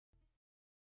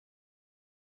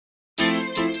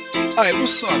Hey,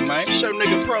 what's up, man? Show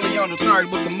nigga Pearly on the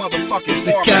 30 with the motherfucking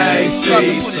farm. KC Put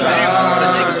his hands on the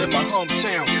niggas in my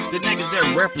hometown. The niggas that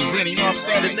represent, you know what I'm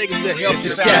saying? The niggas that help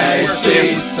us out.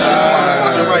 This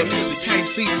motherfucker right here is the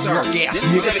KC Sir. This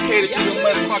is dedicated to the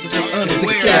motherfuckers that's unaware.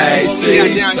 KC Sir.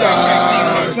 You know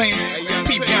what I'm saying?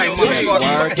 Peep gang,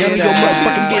 motherfuckers. Get in your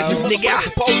motherfucking business, nigga.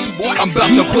 I'm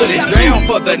about to put it down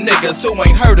for the niggas who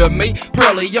ain't heard of me.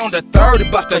 Pearly on the 3rd,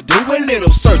 about to do a little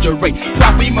surgery.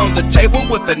 Prop him on the table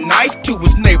with a knife to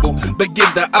his navel. Begin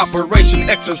the operation,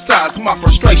 exercise my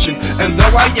frustration. And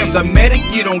though I am the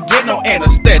medic, you don't get no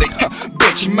anesthetic.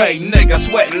 Bitch made nigga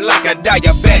sweating like a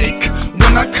diabetic.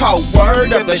 When I caught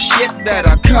word of the shit that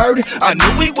occurred, I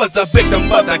knew he was a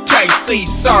victim for the KC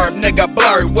Sir. Nigga,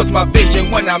 blurred was my vision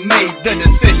when I made the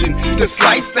decision to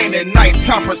slice, ain't it nice,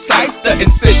 how precise the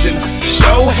incision.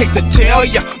 Show, hate to tell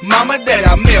ya, mama, that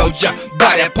I mailed ya.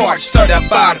 Body part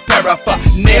certified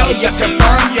paraphernalia.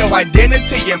 Confirm your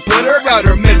identity and put her out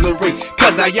her misery.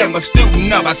 Cause I am a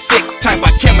student of a sick type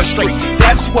of chemistry.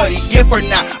 That's what he get for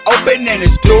not opening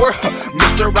his door.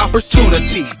 Mr.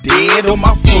 Opportunity, dead on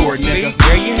my floor, nigga.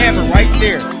 There you have it right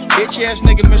there. Bitch ass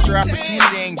nigga Mr.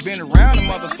 Opportunity ain't been around the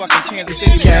motherfucking Kansas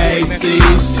City. KC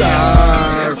Sir.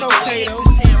 That's okay though.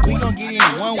 We gon' get in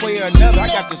one way or another. I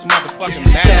got this motherfucking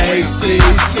battery. KC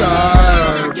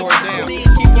Sir.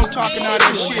 Keep on talking all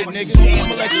this shit, nigga.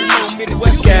 I'ma let you know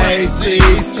Midwest. KC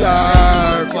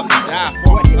Sir. Fucking die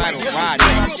for a side of ride. You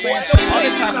know what I'm saying? All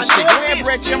that type of shit. Go ahead,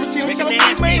 Brett. I'm gonna tell you what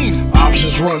you mean.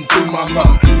 Options run through my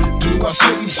mind. Do I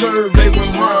sit and serve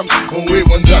A1 rhymes or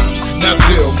A1 dimes? Now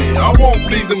tell me, I won't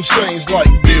bleed them stains like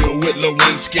Bill with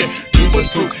Lewinsky. Too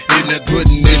much proof in that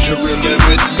pudding, is you really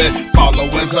with me? Follow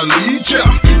as I lead ya.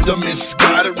 The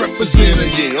misguided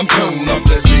representative, yeah, I'm turning off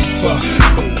that reefer.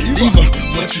 Believer,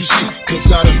 what you see, cause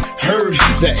I done heard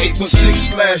that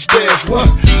 816/dash what?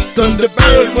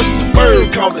 Thunderbird, what's the bird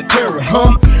called the terror,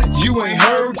 huh? You ain't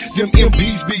heard them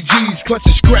MPs, BGs,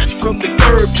 clutching scratch from the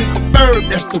curb to the bird.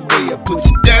 That's the way I put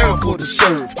you down for the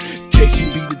serve.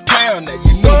 KC be the town, now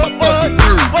you know my fucking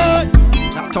bird.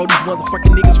 I told these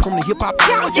motherfucking niggas from the hip hop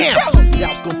town, yeah,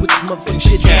 I was gonna put this motherfucking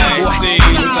shit down, boy.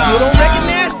 You don't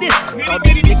recognize this? I thought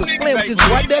these niggas playing with this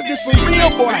boy. I done this for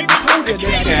real, boy. I told you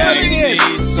that I did it.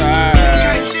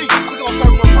 We gon'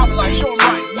 serve one proper like show 'em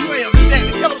right. You ain't understand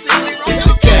it. You know what I'm saying? It's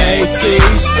the KC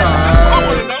Sir.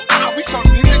 We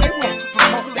serving anything they want.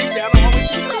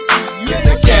 It's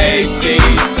the KC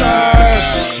Sir.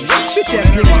 Bitch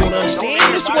ass niggas gonna understand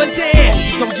this one time.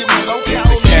 You come get me low.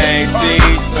 KC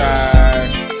Sir.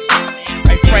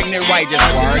 Hey, pregnant right, just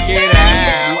work it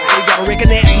out. You gotta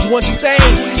recognize these 1, 2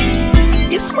 things.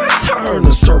 It's my turn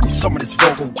to serve some of this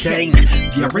vocal cane.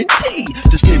 Guaranteed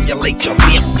to stimulate your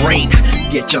membrane.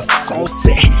 Get your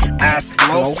saucy, eyes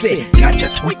glossy. Got you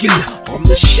tweaking on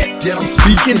the shit that I'm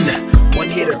speaking.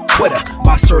 One hitter quitter,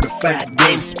 my certified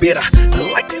game spitter.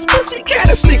 Like these pussy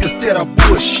catters niggas that are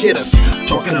bullshitters.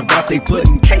 Talking about they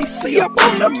putting KC up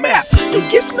on the map. It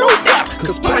gets no doubt,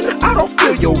 cause partner, I don't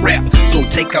feel your rap. So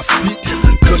take a seat,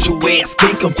 cause your ass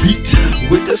can't compete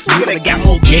with this nigga that got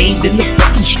more game than the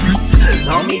fucking streets.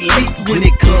 I'm elite when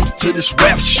it comes to this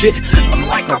rap shit. I'm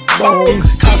like a bone,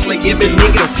 constantly giving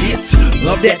niggas hits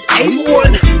of that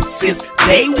A1 since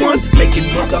day one,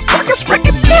 making motherfuckers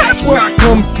recognize where I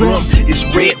come from. It's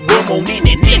red rum on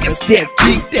any niggas that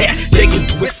think that they can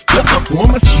twist up a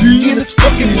pharmacy in this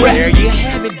fucking rap. There you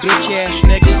have it, bitch ass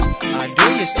niggas. I do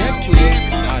you step to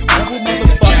it. I double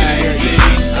motherfucking KC. I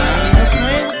ain't even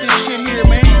playing with this shit here,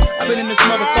 man. I've been in this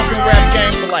motherfucking rap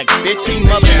game for like 15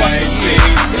 motherfucking years.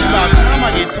 It's about time I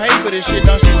get paid for this shit,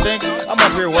 don't you think? I'm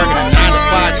up here working a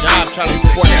 9-to-5 job trying to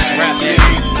support this rap shit.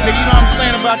 Nigga, you know what I'm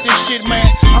saying about this shit, man?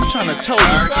 I'm trying to tell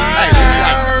you, hey, it's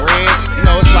like bread, you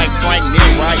know, it's like Frank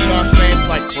Neal, right? You know what I'm saying? It's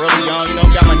like Pearly Young, you know,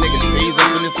 got my nigga C's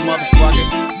up in this motherfucker,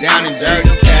 down and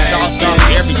dirty, sauce off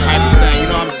every type of thing, you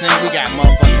know what I'm saying? We got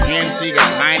motherfucking Hennessy, got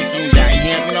Heineken, got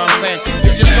him, you know what I'm saying?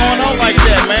 It's just going on like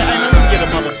that, man. I ain't never get a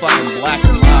motherfucking black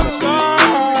and model,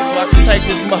 so I can take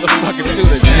this motherfucker to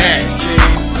the next.